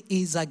Him. He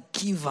is a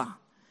giver.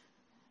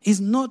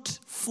 He's not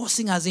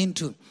forcing us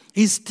into.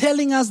 He's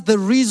telling us the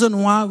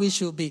reason why we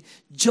should be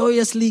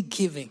joyously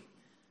giving.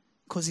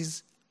 Because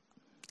He's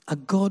a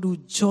God who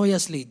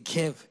joyously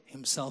gave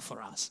Himself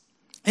for us.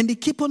 And He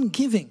keep on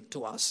giving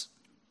to us.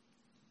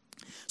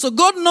 So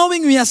God,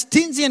 knowing we are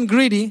stingy and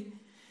greedy,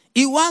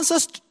 He wants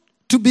us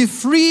to be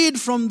freed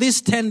from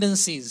these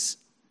tendencies.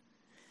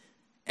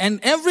 And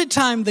every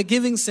time the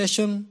giving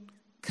session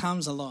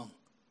comes along,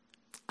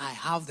 I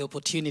have the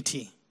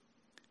opportunity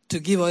to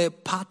give away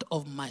part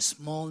of my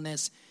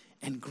smallness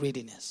and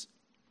greediness.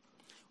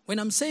 When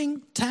I'm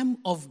saying time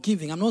of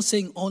giving, I'm not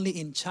saying only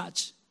in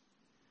church.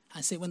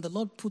 I say when the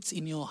Lord puts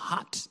in your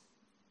heart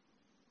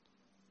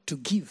to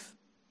give,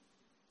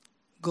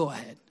 go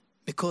ahead.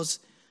 Because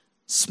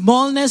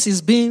smallness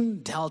is being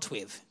dealt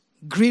with.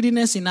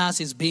 Greediness in us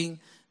is being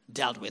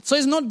dealt with. So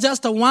it's not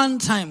just a one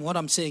time, what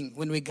I'm saying,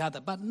 when we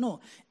gather. But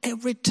no,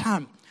 every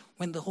time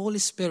when the Holy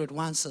Spirit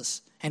wants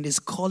us and is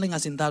calling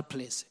us in that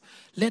place,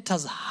 let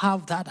us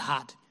have that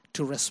heart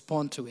to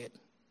respond to it.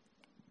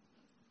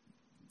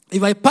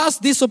 If I pass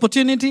this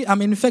opportunity,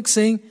 I'm in fact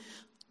saying,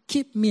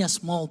 keep me a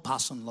small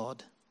person,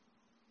 Lord.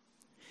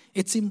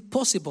 It's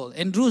impossible.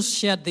 And Drew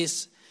shared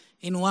this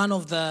in one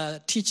of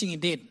the teaching he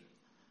did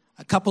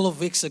a couple of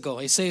weeks ago.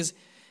 He says,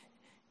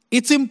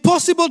 It's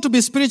impossible to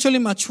be spiritually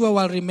mature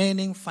while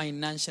remaining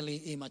financially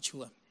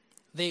immature.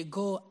 They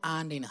go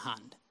hand in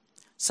hand.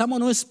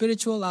 Someone who is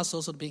spiritual has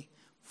also to be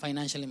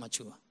financially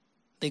mature.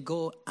 They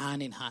go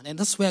hand in hand. And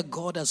that's where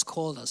God has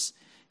called us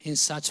in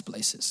such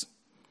places.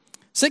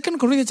 2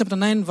 Corinthians chapter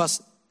 9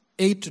 verse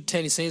 8 to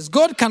 10, it says,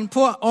 God can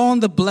pour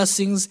on the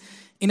blessings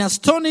in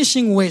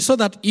astonishing ways so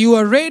that you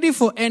are ready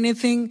for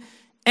anything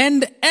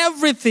and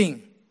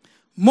everything,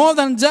 more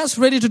than just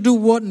ready to do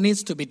what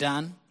needs to be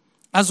done.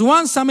 As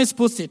one psalmist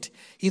puts it,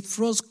 he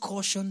throws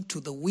caution to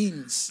the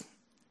winds,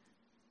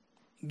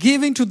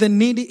 giving to the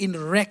needy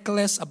in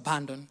reckless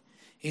abandon.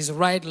 His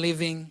right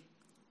living,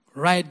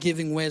 right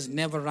giving ways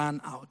never run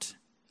out,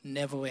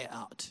 never wear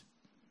out.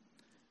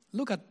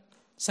 Look at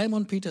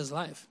Simon Peter's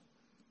life.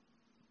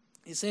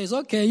 He says,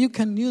 okay, you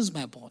can use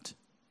my boat.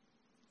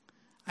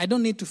 I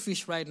don't need to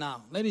fish right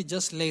now. Let it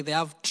just lay there.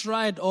 I've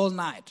tried all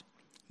night,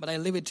 but I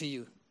leave it to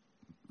you.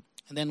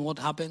 And then what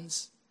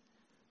happens?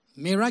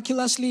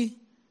 Miraculously,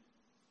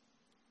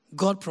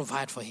 God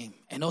provides for him.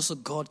 And also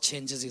God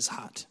changes his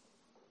heart.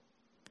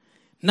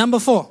 Number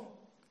 4.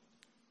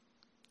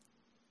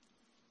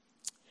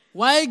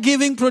 Why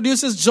giving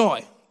produces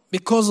joy?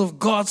 Because of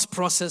God's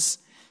process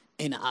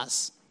in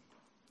us.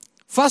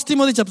 1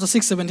 Timothy chapter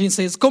 6:17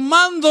 says,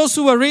 command those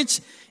who are rich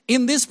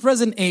in this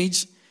present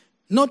age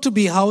not to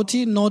be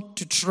haughty, not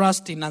to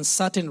trust in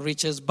uncertain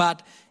riches,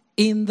 but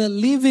in the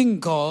living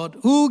God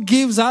who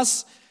gives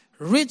us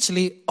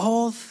richly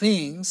all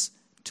things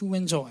to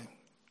enjoy.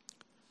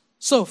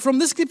 So from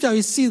this scripture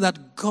we see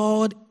that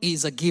God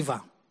is a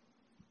giver.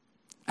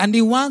 And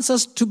he wants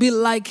us to be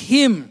like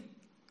him.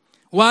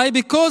 Why?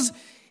 Because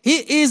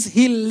he is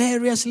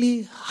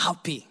hilariously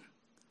happy.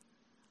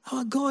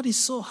 Our God is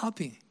so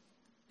happy.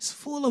 He's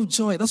full of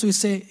joy. That's what we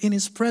say. In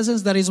his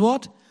presence there is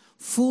what?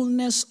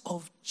 Fullness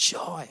of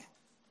joy.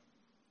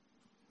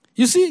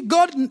 You see,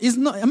 God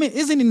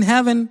isn't in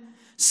heaven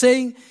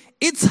saying,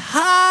 it's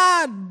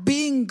hard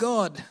being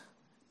God.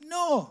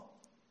 No.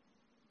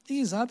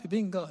 He is happy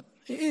being God.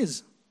 He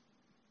is.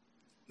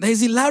 There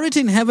is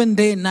hilarity in heaven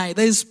day and night.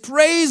 There is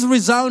praise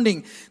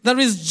resounding. There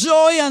is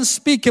joy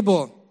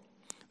unspeakable.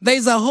 There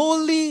is a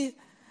holy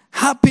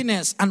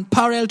happiness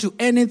unparalleled to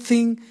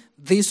anything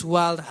this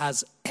world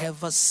has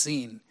ever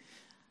seen.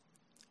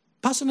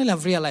 Personally,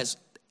 I've realized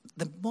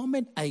the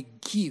moment I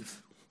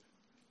give,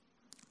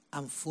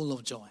 I'm full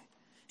of joy.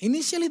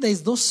 Initially,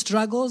 there's those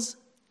struggles.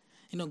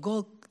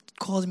 God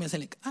calls me and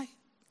says,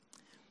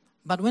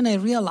 but when I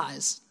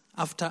realize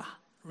after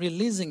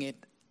releasing it,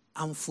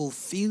 I'm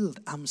fulfilled,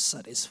 I'm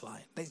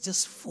satisfied. There's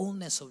just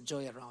fullness of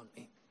joy around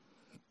me.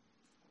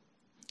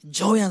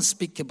 Joy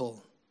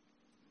unspeakable.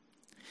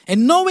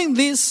 And knowing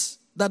this,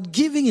 that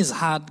giving is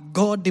hard,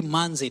 God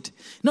demands it.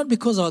 Not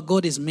because our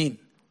God is mean,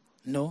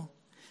 no,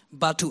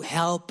 but to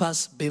help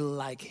us be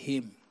like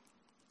him.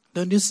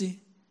 Don't you see?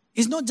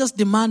 He's not just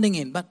demanding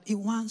it, but he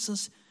wants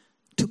us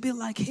to be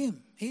like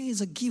him. He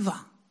is a giver.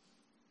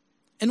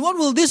 And what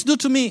will this do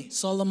to me,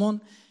 Solomon?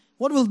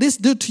 What will this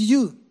do to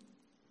you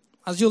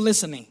as you're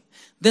listening?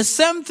 The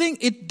same thing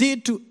it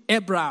did to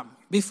Abraham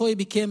before he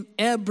became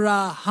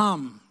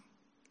Abraham.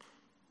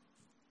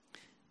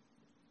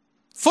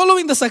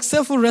 Following the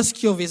successful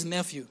rescue of his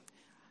nephew,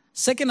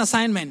 second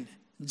assignment,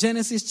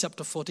 Genesis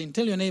chapter 14.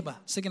 Tell your neighbor,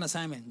 second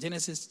assignment,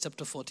 Genesis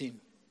chapter 14.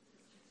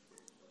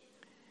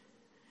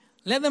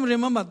 Let them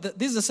remember that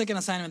this is the second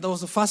assignment. That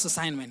was the first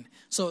assignment.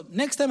 So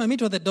next time I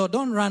meet you at the door,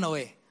 don't run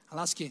away. I'll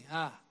ask you,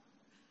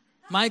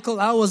 Michael,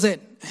 how was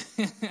it?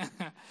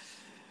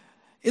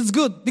 It's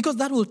good because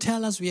that will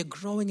tell us we are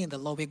growing in the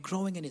Lord. We're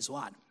growing in his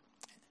word.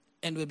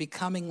 And we're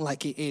becoming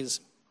like he is.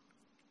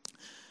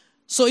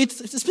 So it's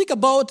to speak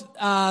about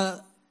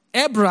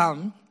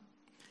Abraham,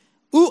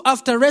 who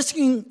after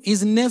rescuing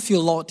his nephew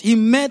Lot, he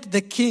met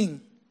the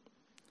king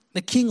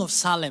of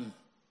Salem.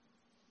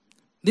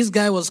 This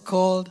guy was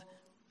called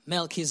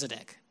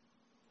Melchizedek.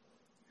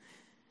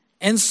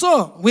 And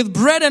so, with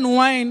bread and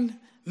wine,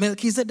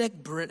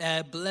 Melchizedek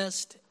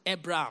blessed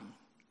Abraham.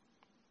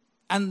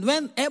 And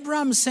when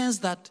Abraham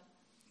sensed that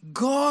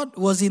God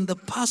was in the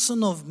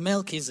person of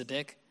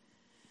Melchizedek,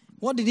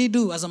 what did he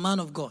do as a man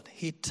of God?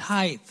 He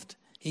tithed.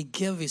 He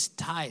gave his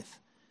tithe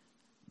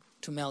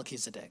to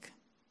Melchizedek.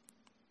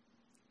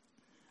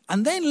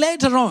 And then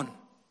later on,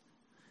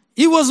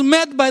 he was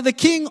met by the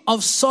king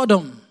of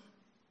Sodom.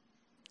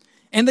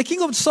 And the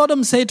king of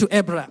Sodom said to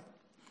Abraham,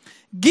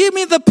 give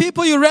me the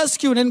people you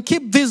rescued and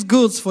keep these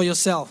goods for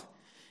yourself.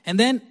 And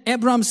then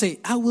Abraham said,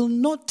 I will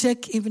not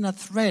take even a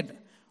thread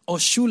or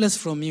shoelace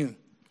from you,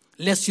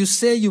 lest you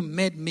say you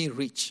made me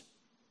rich.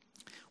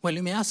 Well,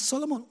 you may ask,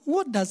 Solomon,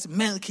 what does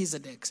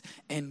Melchizedek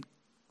and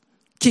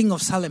king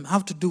of Salem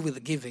have to do with the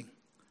giving?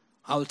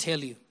 I'll tell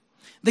you.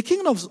 The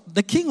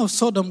king of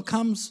Sodom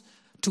comes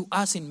to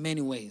us in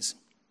many ways.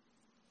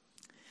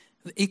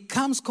 It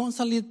comes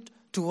constantly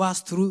to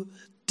us through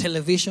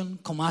television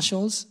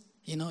commercials.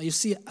 You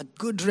see a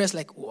good dress,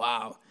 like,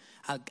 wow,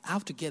 I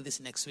have to get this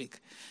next week.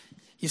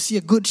 You see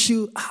a good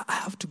shoe, I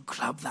have to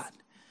grab that.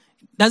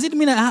 Does it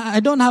mean I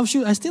don't have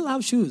shoes? I still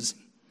have shoes.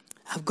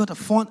 I've got a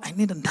phone, I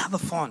need another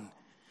phone.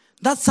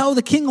 That's how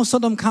the king of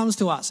Sodom comes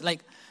to us.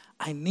 Like,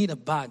 I need a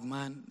bag,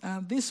 man.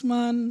 This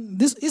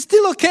is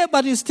still okay,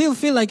 but you still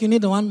feel like you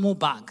need one more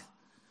bag.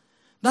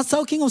 That's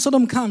how king of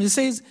Sodom comes. He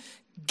says,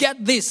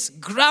 get this,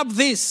 grab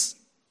this,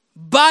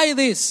 buy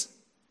this.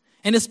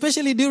 And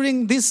especially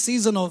during this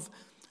season of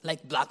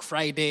like Black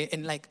Friday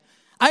and like,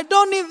 I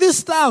don't need this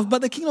stuff,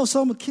 but the king of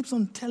Sodom keeps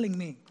on telling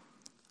me,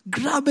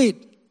 grab it,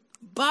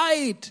 buy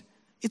it.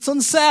 It's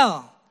on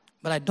sale,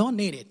 but I don't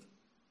need it.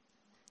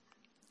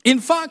 In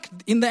fact,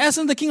 in the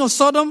essence, the king of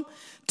Sodom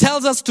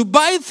tells us to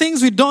buy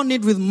things we don't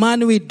need with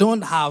money we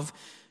don't have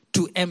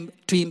to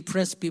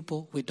impress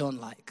people we don't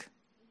like.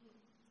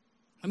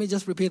 Let me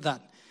just repeat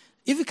that.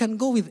 If you can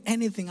go with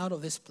anything out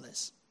of this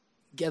place,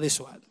 get this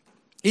one.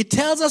 It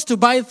tells us to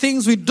buy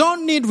things we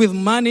don't need with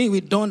money we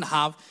don't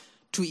have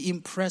to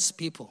impress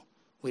people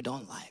we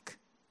don't like.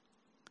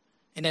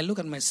 And I look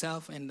at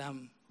myself and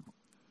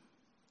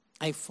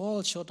I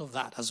fall short of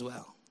that as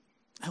well.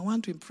 I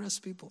want to impress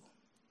people.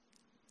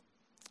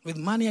 With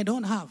money I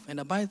don't have, and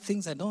I buy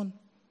things I don't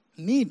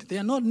need. They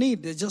are not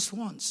need, they're just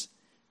wants.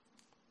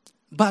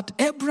 But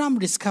Abraham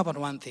discovered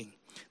one thing.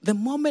 The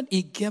moment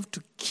he gave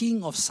to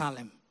king of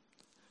Salem,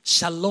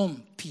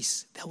 shalom,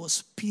 peace. There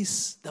was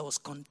peace, there was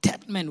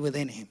contentment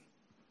within him.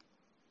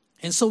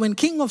 And so when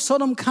king of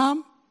Sodom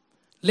came,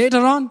 later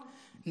on,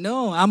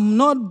 no, I'm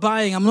not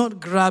buying, I'm not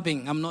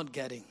grabbing, I'm not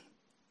getting.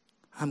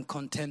 I'm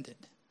contented.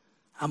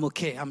 I'm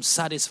okay, I'm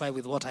satisfied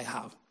with what I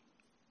have.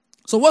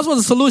 So what was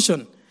the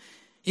solution?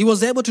 He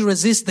was able to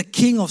resist the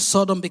king of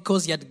Sodom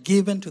because he had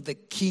given to the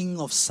king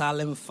of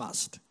Salem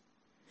first.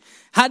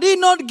 Had he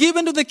not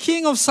given to the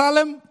king of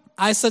Salem,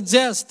 I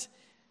suggest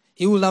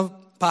he would have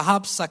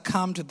perhaps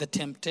succumbed to the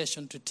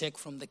temptation to take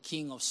from the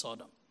king of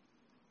Sodom.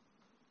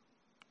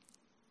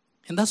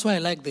 And that's why I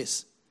like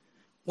this.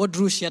 What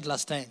Drew shared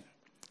last time.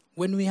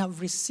 When we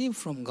have received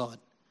from God,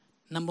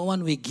 number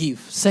one, we give.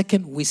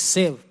 Second, we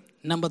save.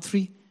 Number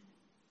three,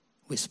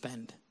 we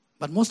spend.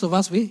 But most of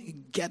us, we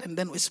get and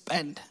then we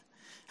spend.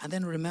 And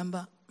then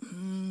remember,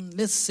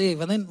 let's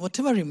save. And then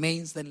whatever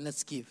remains, then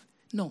let's give.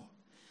 No,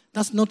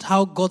 that's not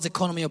how God's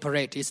economy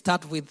operates. It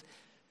starts with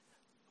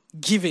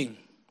giving.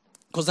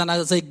 Because then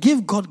as I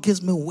give, God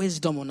gives me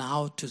wisdom on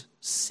how to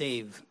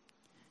save.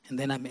 And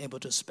then I'm able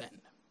to spend.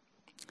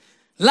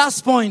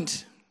 Last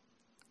point.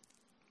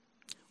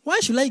 Why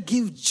should I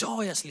give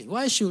joyously?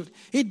 Why should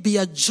it be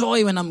a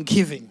joy when I'm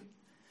giving?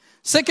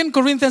 2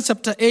 Corinthians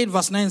chapter 8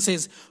 verse 9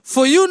 says,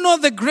 for you know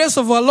the grace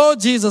of our Lord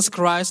Jesus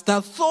Christ,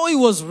 that though he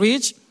was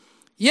rich,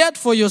 yet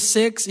for your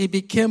sakes he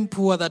became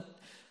poor, that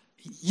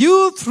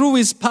you through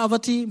his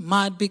poverty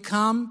might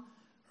become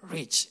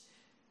rich.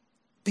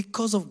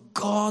 Because of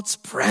God's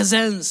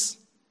presence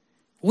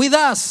with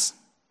us.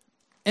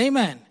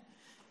 Amen.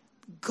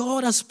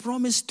 God has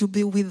promised to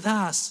be with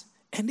us.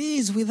 And he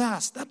is with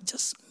us. That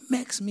just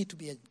makes me to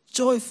be a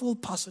joyful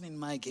person in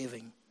my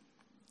giving.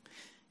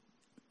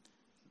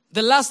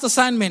 The last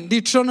assignment,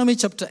 Deuteronomy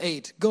chapter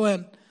 8. Go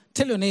and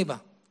tell your neighbor.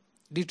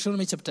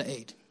 Deuteronomy chapter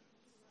 8.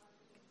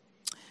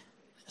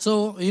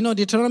 So,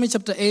 Deuteronomy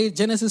chapter 8,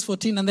 Genesis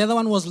 14, and the other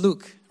one was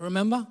Luke.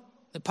 Remember?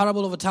 The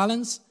parable of the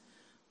talents.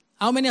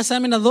 How many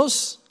assignments are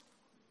those?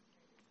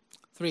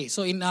 3.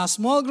 So in our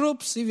small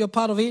groups, if you're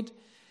part of it,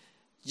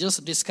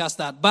 just discuss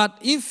that. But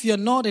if you're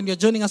not and you're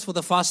joining us for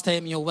the first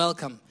time, you're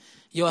welcome.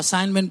 Your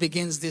assignment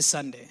begins this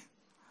Sunday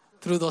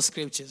through those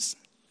scriptures.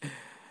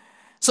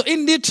 So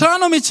in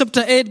Deuteronomy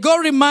chapter 8,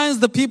 God reminds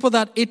the people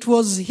that it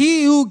was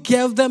he who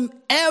gave them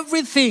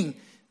everything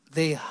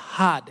they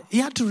had. He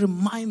had to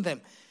remind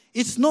them.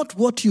 It's not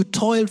what you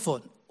toiled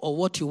for or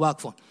what you work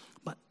for,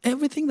 but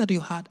everything that you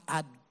had, I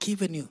had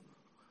given you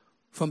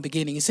from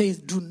beginning. He says,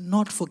 do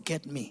not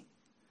forget me.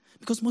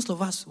 Because most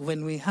of us,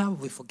 when we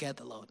have, we forget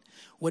the Lord.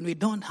 When we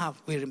don't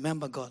have, we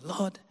remember God.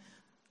 Lord,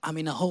 I'm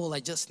in a hole, I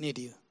just need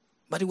you.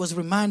 But he was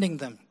reminding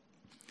them.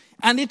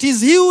 And it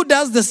is he who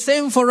does the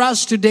same for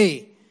us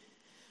today.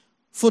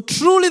 For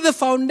truly the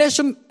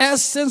foundation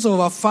essence of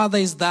our Father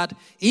is that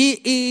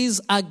he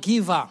is a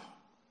giver.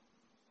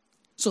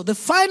 So the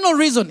final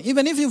reason,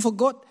 even if you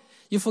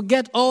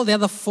forget all the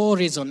other 4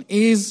 reasons,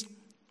 is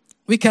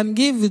we can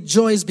give with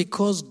joy is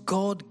because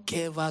God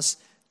gave us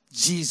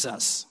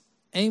Jesus.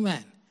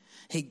 Amen.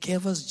 He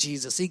gave us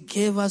Jesus. He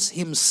gave us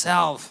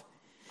himself.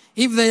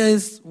 If there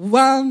is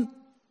one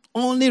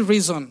only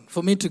reason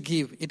for me to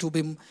give, it will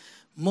be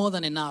more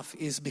than enough,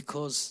 is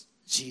because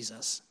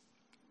Jesus.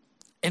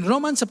 In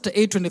Romans chapter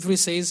 8:23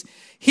 says,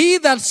 he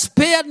that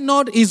spared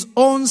not his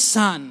own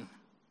son,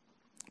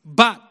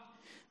 but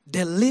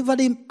delivered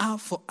him up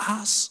for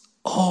us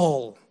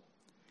all,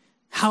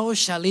 how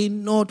shall he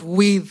not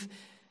with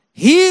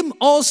him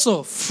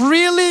also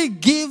freely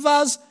give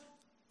us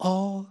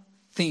all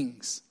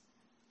things?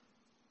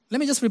 Let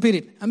me just repeat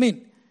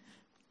it.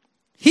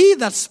 He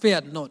that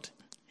spared not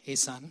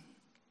his son,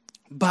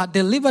 but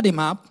delivered him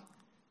up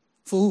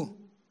for who?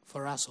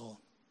 For us all.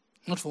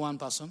 Not for one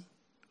person.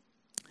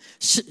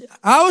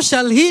 How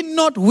shall he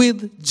not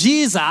with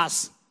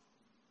Jesus?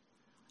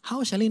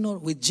 How shall he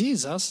not with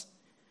Jesus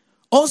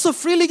also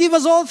freely give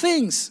us all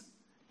things?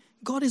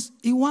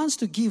 He wants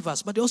to give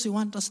us, but he also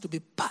wants us to be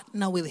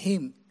partner with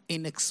him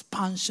in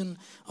expansion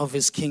of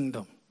his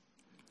kingdom.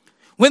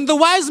 When the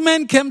wise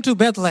men came to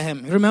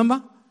Bethlehem,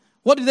 remember?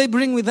 What did they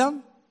bring with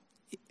them?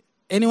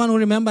 Anyone who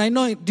remember? I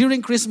know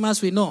during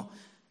Christmas we know.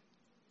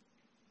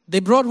 They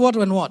brought what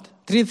and what?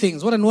 3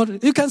 things. What and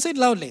what? You can say it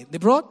loudly. They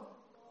brought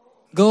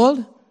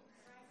gold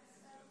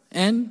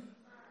and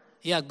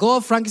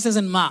gold, frankincense,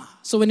 and myrrh.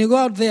 So when you go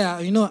out there,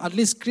 at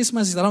least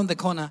Christmas is around the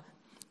corner.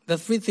 The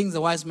 3 things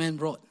the wise men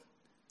brought.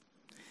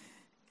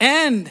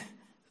 And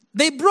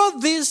they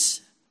brought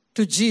this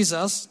to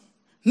Jesus,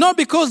 not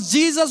because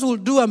Jesus will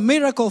do a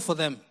miracle for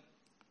them,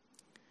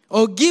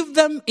 or give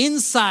them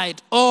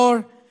insight,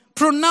 or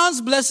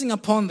pronounce blessing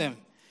upon them.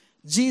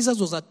 Jesus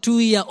was a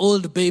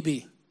 2-year-old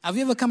baby. Have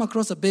you ever come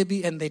across a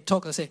baby and they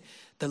talk and say,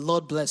 "The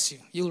Lord bless you"?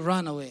 You'll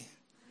run away.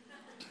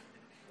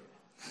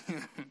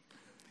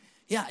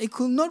 He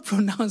could not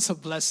pronounce a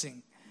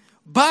blessing.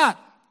 But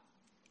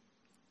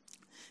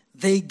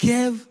they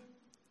gave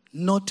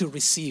not to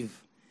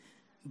receive,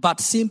 but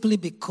simply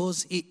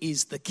because he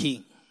is the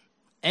king.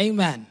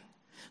 Amen.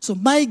 So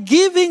my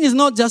giving is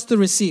not just to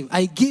receive.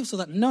 I give so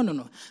that,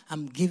 no.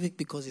 I'm giving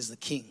because he's the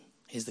king.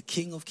 He's the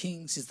King of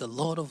kings. He's the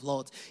Lord of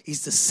lords.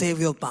 He's the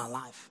Savior of my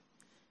life.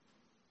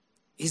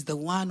 He's the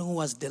one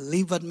who has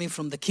delivered me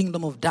from the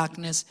kingdom of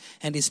darkness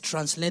and is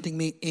translating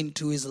me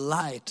into his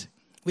light,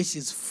 which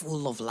is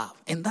full of love.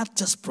 And that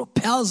just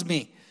propels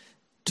me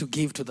to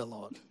give to the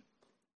Lord.